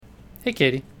Hey,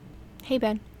 Katie. Hey,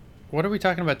 Ben. What are we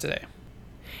talking about today?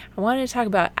 I wanted to talk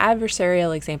about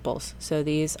adversarial examples. So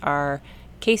these are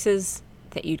cases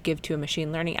that you'd give to a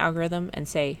machine learning algorithm and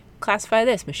say, classify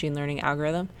this machine learning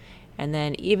algorithm. And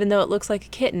then even though it looks like a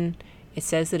kitten, it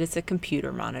says that it's a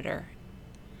computer monitor.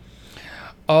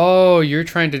 Oh, you're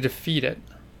trying to defeat it.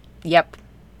 Yep.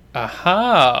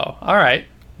 Aha! All right.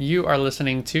 You are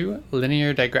listening to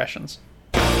Linear Digressions.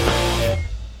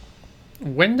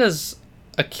 When does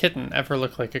a kitten ever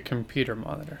look like a computer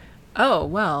monitor? Oh,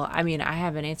 well, I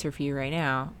have an answer for you right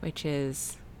now, which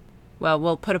is, well,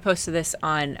 we'll put a post to this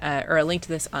on, or a link to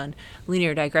this on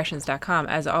lineardigressions.com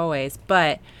as always,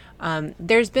 but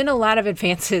there's been a lot of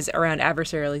advances around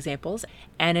adversarial examples,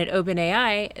 and at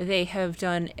OpenAI, they have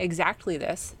done exactly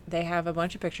this. They have a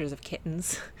bunch of pictures of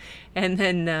kittens, and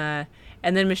then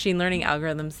machine learning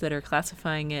algorithms that are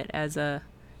classifying it as a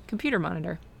computer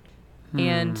monitor.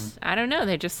 And I don't know,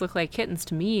 they just look like kittens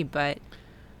to me, but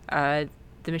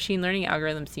the machine learning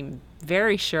algorithms seem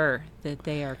very sure that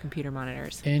they are computer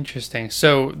monitors. Interesting.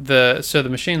 So the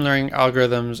machine learning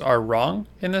algorithms are wrong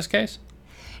in this case?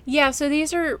 Yeah, so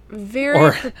these are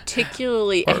very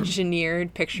particularly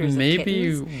engineered pictures of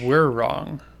kittens. Maybe we're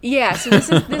wrong. Yeah, so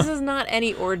this is not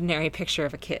any ordinary picture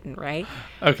of a kitten, right?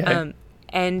 Okay.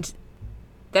 And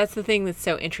that's the thing that's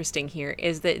so interesting here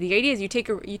is that the idea is you take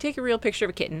a real picture of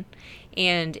a kitten,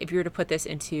 and if you were to put this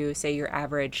into, say, your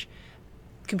average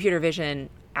computer vision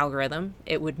algorithm,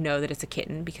 it would know that it's a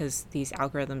kitten because these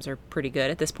algorithms are pretty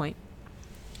good at this point.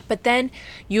 But then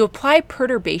you apply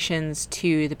perturbations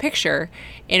to the picture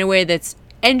in a way that's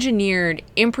engineered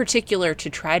in particular to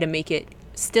try to make it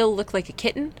still look like a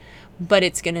kitten, but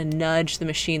it's going to nudge the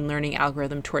machine learning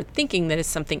algorithm toward thinking that it's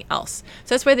something else.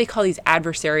 So that's why they call these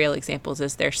adversarial examples,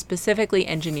 is they're specifically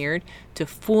engineered to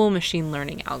fool machine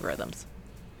learning algorithms.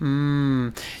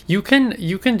 You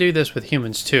can do this with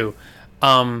humans too.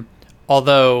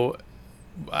 Although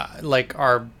like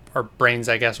our brains,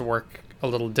 I guess, work a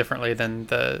little differently than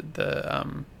the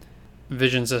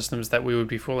vision systems that we would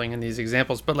be fooling in these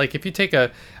examples. But like if you take a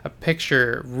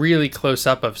picture really close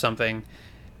up of something,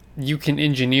 you can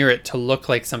engineer it to look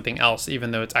like something else,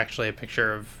 even though it's actually a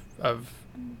picture of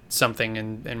something.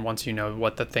 And once you know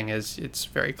what the thing is, it's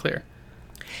very clear.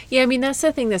 Yeah, that's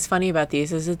the thing that's funny about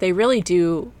these is that they really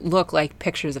do look like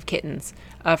pictures of kittens.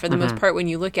 For the most part, when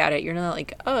you look at it, you're not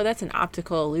like, oh, that's an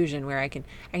optical illusion where I can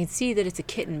see that it's a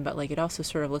kitten, but like it also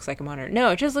sort of looks like a monitor.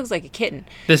 No, it just looks like a kitten.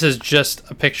 This is just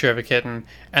a picture of a kitten,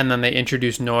 and then they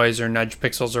introduce noise or nudge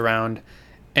pixels around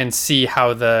and see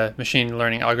how the machine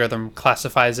learning algorithm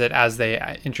classifies it as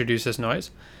they introduce this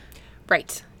noise.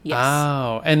 Right. Yes.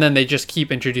 Oh, and then they just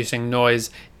keep introducing noise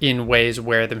in ways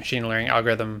where the machine learning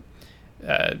algorithm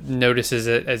notices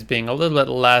it as being a little bit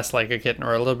less like a kitten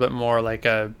or a little bit more like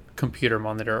a computer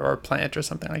monitor or a plant or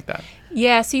something like that.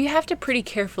 Yeah, so you have to pretty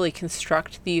carefully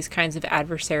construct these kinds of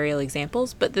adversarial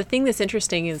examples. But the thing that's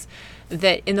interesting is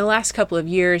that in the last couple of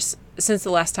years, since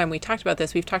the last time we talked about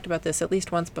this, we've talked about this at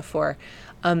least once before,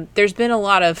 there's been a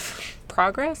lot of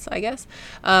progress, I guess.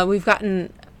 We've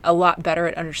gotten a lot better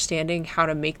at understanding how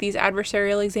to make these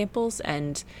adversarial examples.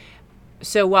 And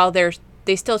so while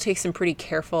they still take some pretty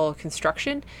careful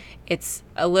construction, it's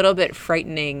a little bit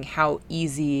frightening how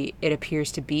easy it appears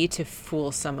to be to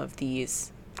fool some of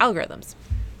these algorithms.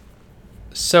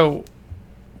 So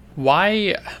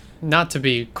why, not to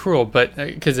be cruel, but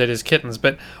because it is kittens,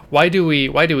 but why do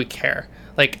we care?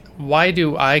 Like, why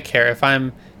do I care if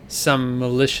I'm some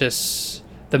malicious,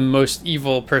 the most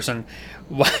evil person?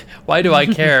 Why do I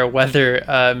care whether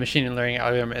a machine learning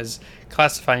algorithm is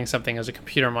classifying something as a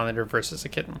computer monitor versus a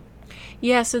kitten?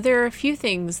 Yeah, so there are a few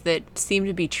things that seem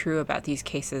to be true about these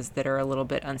cases that are a little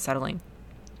bit unsettling.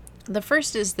 The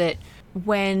first is that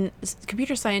when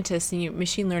computer scientists and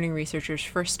machine learning researchers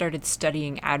first started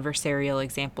studying adversarial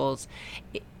examples,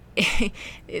 the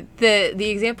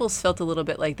examples felt a little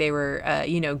bit like they were,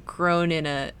 grown in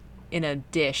a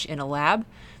dish in a lab.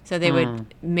 So they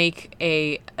would make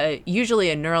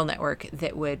usually a neural network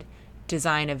that would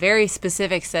design a very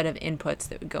specific set of inputs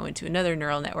that would go into another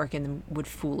neural network and then would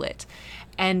fool it.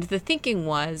 And the thinking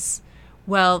was,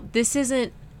 well, this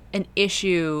isn't an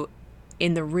issue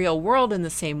in the real world in the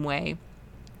same way,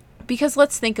 because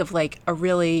let's think of like a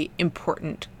really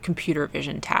important computer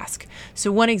vision task.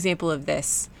 So one example of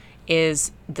this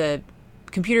is the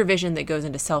computer vision that goes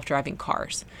into self-driving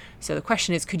cars. So the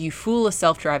question is, could you fool a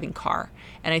self-driving car?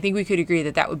 And I think we could agree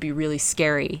that that would be really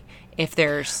scary if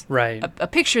there's a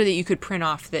picture that you could print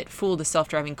off that fooled a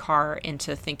self-driving car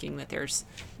into thinking that there's,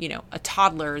 a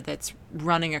toddler that's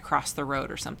running across the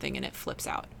road or something and it flips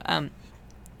out.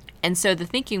 And so the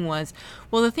thinking was,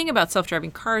 well, the thing about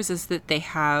self-driving cars is that they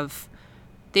have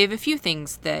they have a few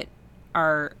things that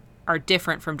are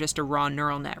different from just a raw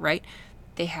neural net, right?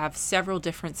 They have several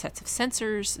different sets of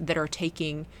sensors that are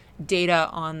taking data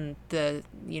on the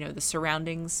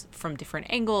surroundings from different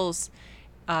angles.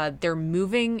 They're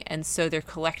moving, and so they're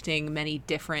collecting many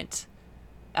different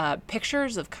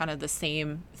pictures of kind of the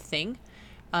same thing.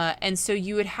 And so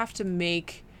you would have to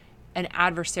make an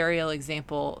adversarial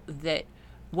example that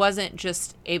wasn't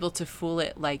just able to fool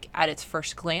it like at its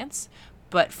first glance,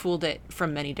 but fooled it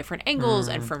from many different angles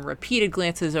and from repeated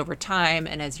glances over time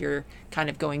and as you're kind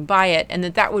of going by it, and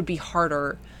that would be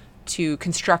harder to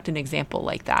construct an example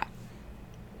like that.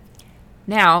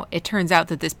 Now, it turns out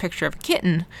that this picture of a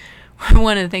kitten,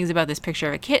 one of the things about this picture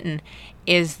of a kitten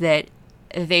is that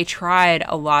they tried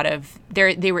a lot of,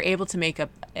 they were able to make an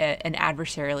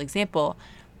adversarial example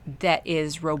that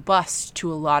is robust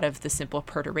to a lot of the simple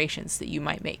perturbations that you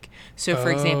might make. So,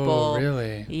 for example,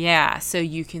 really? Yeah, so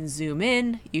you can zoom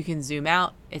in, you can zoom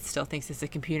out, it still thinks it's a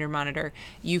computer monitor.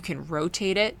 You can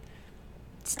rotate it,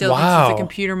 still thinks it's a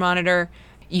computer monitor.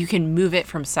 You can move it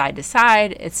from side to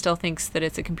side, it still thinks that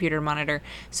it's a computer monitor.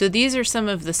 So these are some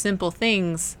of the simple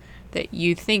things that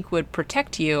you think would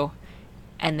protect you,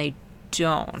 and they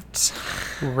don't.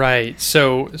 Right.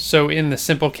 So in the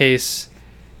simple case,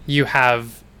 you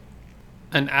have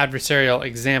an adversarial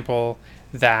example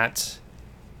that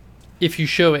if you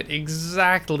show it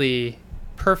exactly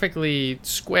perfectly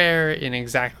square in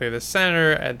exactly the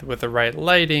center and with the right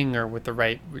lighting or with the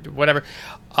right whatever,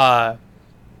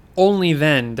 only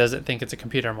then does it think it's a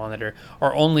computer monitor,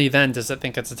 or only then does it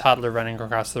think it's a toddler running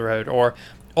across the road, or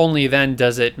only then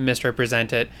does it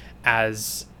misrepresent it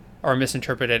as or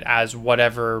misinterpret it as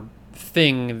whatever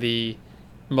thing the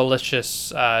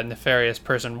malicious, nefarious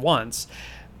person wants.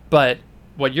 But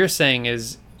what you're saying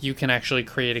is you can actually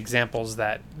create examples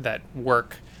that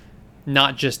work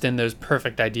not just in those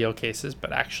perfect ideal cases,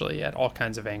 but actually at all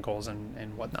kinds of angles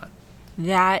and whatnot.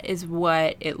 That is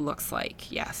what it looks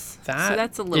like, yes.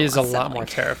 That's a little unsettling. Lot more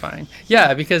terrifying.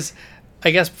 Yeah, because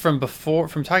I guess from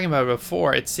talking about it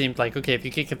before, it seemed like, okay, if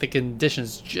you can get the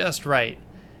conditions just right,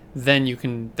 then you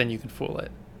can fool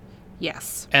it.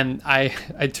 Yes. And I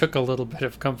took a little bit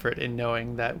of comfort in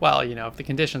knowing that, well, if the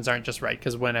conditions aren't just right,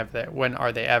 because when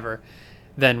are they ever,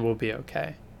 then we'll be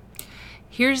okay.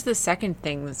 Here's the second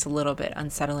thing that's a little bit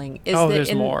unsettling.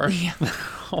 There's more. Yeah.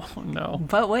 Oh, no.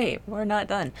 But wait, we're not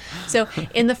done. So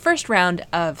in the first round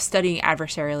of studying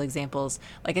adversarial examples,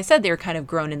 like I said, they were kind of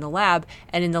grown in the lab.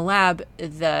 And in the lab,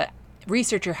 the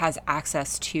researcher has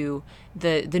access to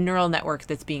the neural network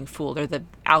that's being fooled, or the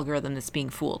algorithm that's being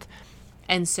fooled.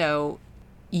 And so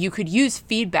you could use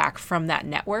feedback from that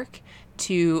network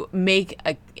to make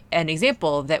an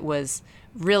example that was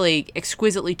really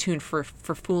exquisitely tuned for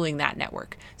fooling that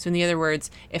network. So in other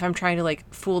words, if I'm trying to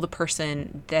fool the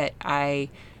person that I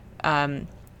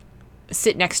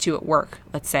sit next to at work,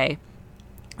 let's say,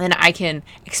 then I can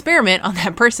experiment on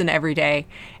that person every day,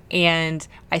 and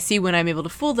I see when I'm able to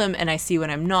fool them and I see when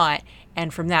I'm not,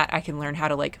 and from that I can learn how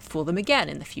to fool them again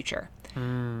in the future.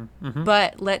 Mm-hmm.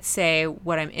 But let's say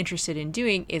what I'm interested in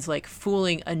doing is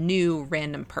fooling a new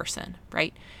random person,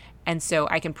 right? And so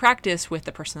I can practice with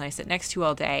the person I sit next to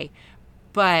all day,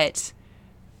 but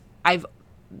I've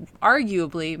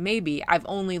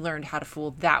only learned how to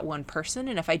fool that one person.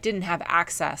 And if I didn't have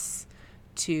access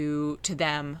to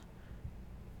them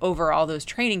over all those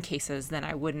training cases, then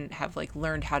I wouldn't have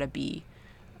learned how to be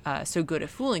so good at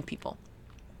fooling people.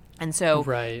 And so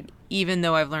even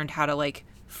though I've learned how to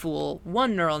fool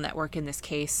one neural network in this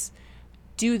case,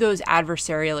 do those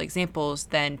adversarial examples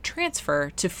then transfer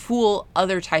to fool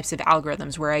other types of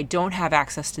algorithms where I don't have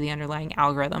access to the underlying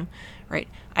algorithm, right?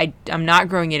 I'm not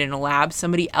growing it in a lab.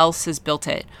 Somebody else has built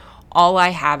it. All I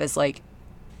have is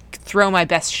throw my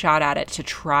best shot at it to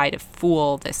try to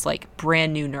fool this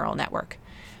brand new neural network.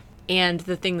 And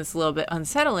the thing that's a little bit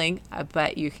unsettling,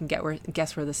 but you can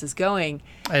guess where this is going.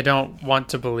 I don't want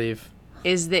to believe.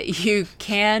 Is that you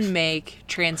can make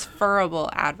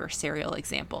transferable adversarial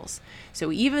examples.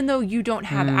 So even though you don't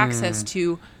have access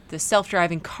to the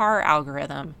self-driving car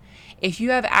algorithm, if you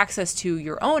have access to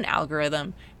your own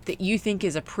algorithm that you think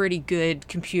is a pretty good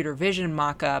computer vision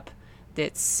mock-up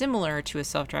that's similar to a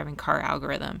self-driving car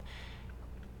algorithm,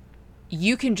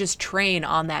 you can just train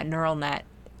on that neural net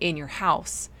in your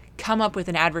house, come up with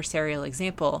an adversarial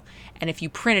example, and if you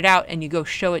print it out and you go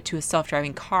show it to a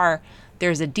self-driving car,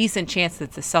 there's a decent chance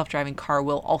that the self-driving car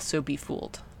will also be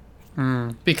fooled.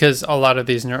 Because a lot of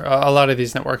these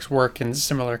networks work in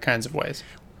similar kinds of ways.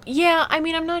 Yeah, I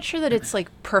mean, I'm not sure that it's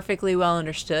perfectly well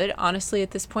understood, honestly,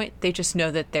 at this point. They just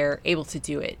know that they're able to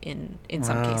do it in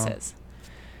some cases.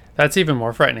 That's even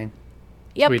more frightening.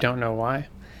 Yep. We don't know why.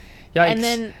 Yikes. And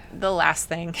then the last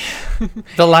thing.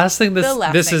 The last thing, The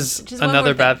last this thing. is Just one more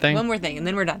another bad thing. One more thing, and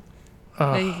then we're done.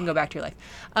 Ugh. Then you can go back to your life.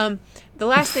 The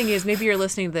last thing is maybe you're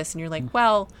listening to this and you're like,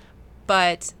 well,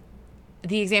 but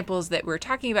the examples that we're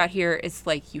talking about here, it's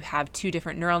like you have two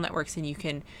different neural networks and you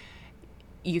can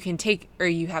take, or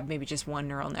you have maybe just one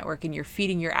neural network and you're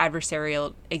feeding your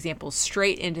adversarial examples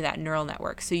straight into that neural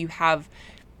network. So you have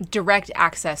direct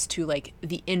access to like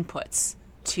the inputs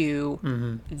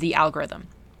to the algorithm.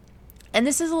 And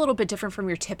this is a little bit different from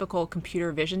your typical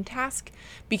computer vision task,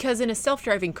 because in a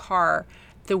self-driving car,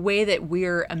 the way that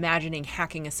we're imagining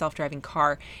hacking a self-driving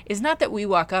car is not that we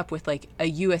walk up with like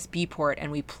a USB port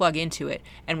and we plug into it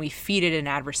and we feed it an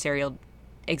adversarial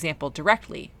example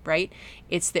directly, right?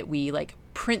 It's that we like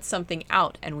print something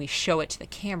out and we show it to the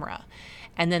camera.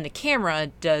 And then the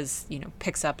camera does,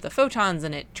 picks up the photons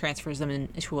and it transfers them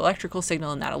into an electrical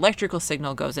signal, and that electrical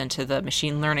signal goes into the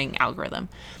machine learning algorithm.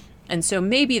 And so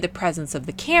maybe the presence of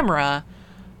the camera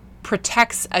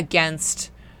protects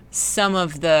against some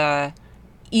of the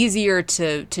easier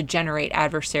to generate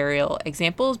adversarial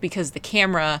examples, because the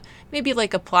camera maybe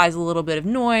like applies a little bit of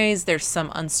noise. There's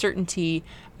some uncertainty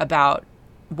about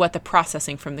what the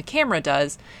processing from the camera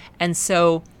does. And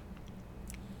so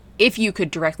if you could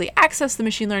directly access the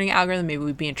machine learning algorithm, maybe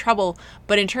we'd be in trouble.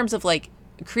 But in terms of like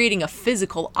creating a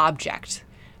physical object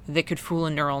that could fool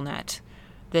a neural net,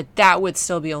 that would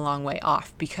still be a long way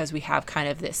off, because we have kind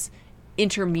of this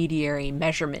intermediary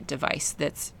measurement device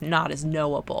that's not as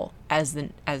knowable as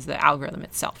the algorithm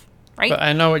itself, right? But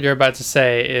I know what you're about to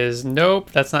say is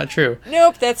nope, that's not true.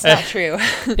 Nope, that's not true.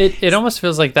 It almost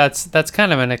feels like that's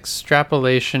kind of an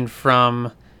extrapolation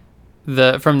from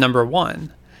number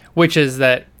one, which is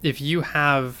that if you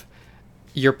have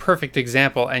your perfect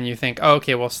example and you think, oh,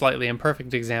 okay, well, slightly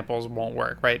imperfect examples won't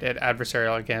work, right?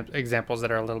 Adversarial examples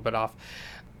that are a little bit off.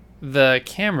 The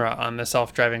camera on the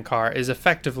self-driving car is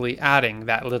effectively adding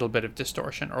that little bit of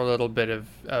distortion or a little bit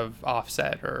of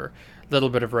offset or a little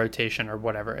bit of rotation or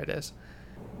whatever it is.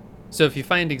 So if you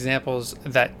find examples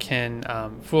that can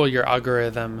fool your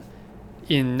algorithm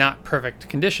in not perfect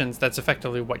conditions, that's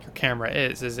effectively what your camera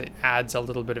is it adds a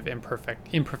little bit of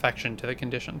imperfection to the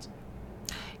conditions.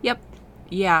 Yep.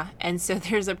 Yeah. And so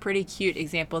there's a pretty cute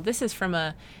example. This is from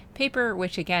a paper,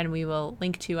 which again we will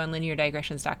link to on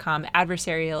lineardigressions.com,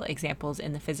 adversarial examples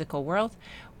in the physical world,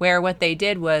 where what they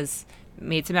did was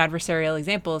made some adversarial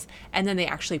examples and then they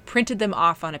actually printed them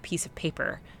off on a piece of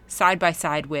paper side by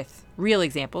side with real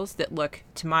examples that look,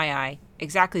 to my eye,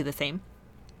 exactly the same.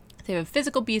 They have a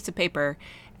physical piece of paper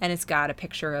and it's got a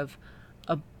picture of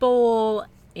a bowl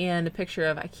and a picture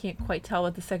of, I can't quite tell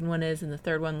what the second one is, and the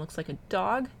third one looks like a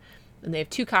dog. And they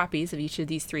have two copies of each of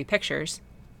these three pictures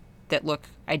that look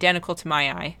identical to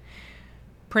my eye.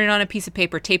 Print it on a piece of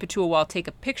paper, tape it to a wall, take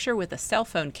a picture with a cell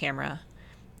phone camera,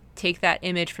 take that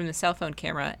image from the cell phone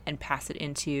camera and pass it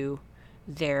into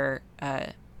their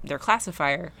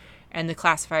classifier, and the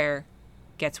classifier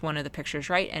gets one of the pictures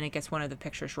right and it gets one of the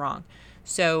pictures wrong.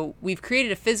 So we've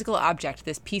created a physical object,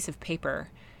 this piece of paper,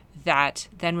 that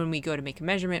then when we go to make a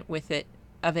measurement with it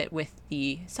with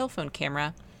the cell phone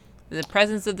camera, the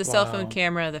presence of the cell phone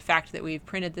camera, the fact that we've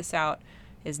printed this out,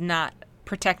 is not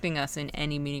protecting us in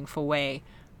any meaningful way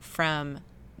from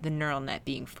the neural net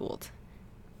being fooled.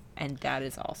 And that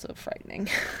is also frightening.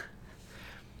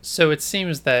 So it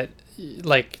seems that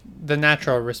like the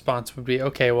natural response would be,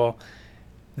 okay, well,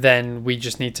 then we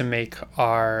just need to make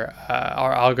our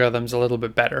algorithms a little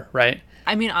bit better, right?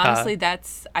 I mean, honestly,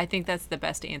 I think that's the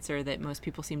best answer that most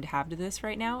people seem to have to this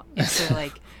right now. And so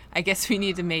like, I guess we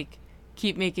need to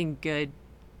keep making good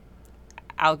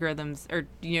algorithms, or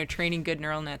training good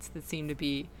neural nets that seem to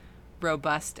be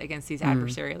robust against these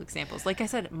adversarial examples. Like I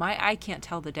said, my eye can't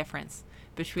tell the difference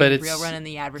between the real one and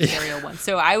the adversarial one.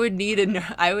 So I would need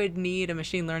a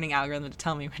machine learning algorithm to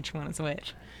tell me which one is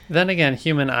which. Then again,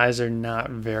 human eyes are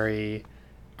not very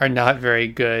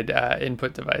good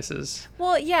input devices.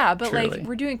 Well, yeah, but truly. like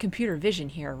we're doing computer vision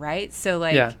here, right? So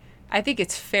like yeah. I think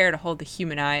it's fair to hold the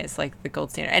human eye as like the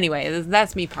gold standard. Anyway,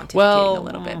 that's me pontificating a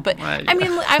little bit. But I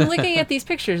mean, I'm looking at these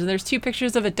pictures and there's two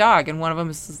pictures of a dog and one of them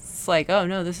is like, oh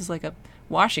no, this is like a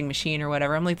washing machine or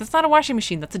whatever. I'm like, that's not a washing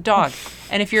machine, that's a dog.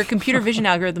 And if your computer vision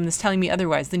algorithm is telling me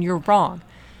otherwise, then you're wrong.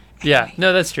 Yeah,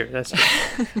 no, that's true.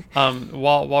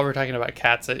 While we're talking about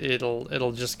cats,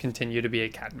 it'll just continue to be a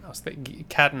cat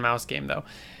and mouse game though,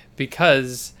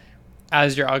 because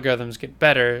as your algorithms get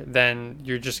better, then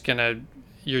you're just gonna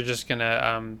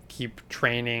keep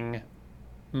training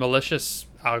malicious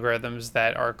algorithms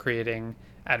that are creating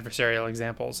adversarial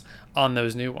examples on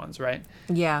those new ones, right?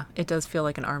 Yeah, it does feel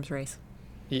like an arms race.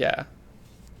 Yeah.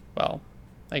 Well,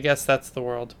 I guess that's the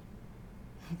world.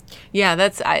 Yeah,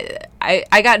 that's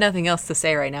I got nothing else to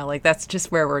say right now. Like that's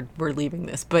just where we're leaving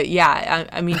this. But yeah,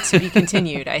 I mean to be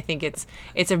continued. I think it's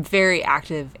a very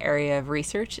active area of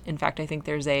research. In fact, I think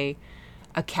there's a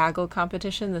Kaggle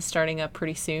competition that's starting up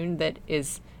pretty soon that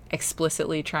is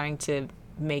explicitly trying to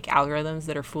make algorithms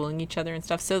that are fooling each other and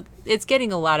stuff. So it's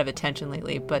getting a lot of attention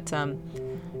lately. But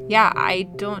yeah, I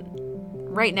don't.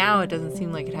 Right now, it doesn't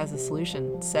seem like it has a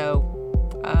solution. So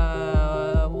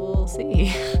we'll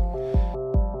see.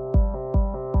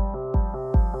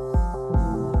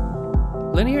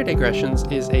 Linear Digressions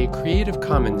is a Creative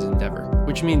Commons endeavor,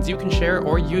 which means you can share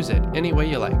or use it any way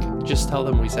you like. Just tell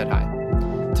them we said hi.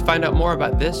 To find out more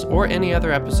about this or any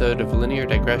other episode of Linear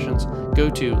Digressions, go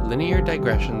to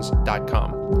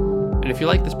lineardigressions.com. And if you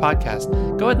like this podcast,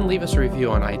 go ahead and leave us a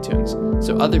review on iTunes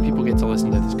so other people get to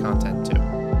listen to this content too.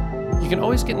 You can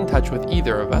always get in touch with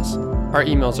either of us. Our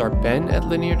emails are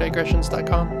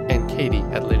ben@lineardigressions.com and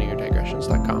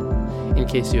katie@lineardigressions.com in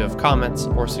case you have comments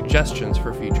or suggestions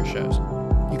for future shows.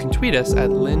 You can tweet us at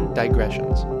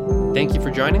lindigressions. Thank you for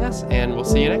joining us, and we'll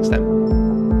see you next time.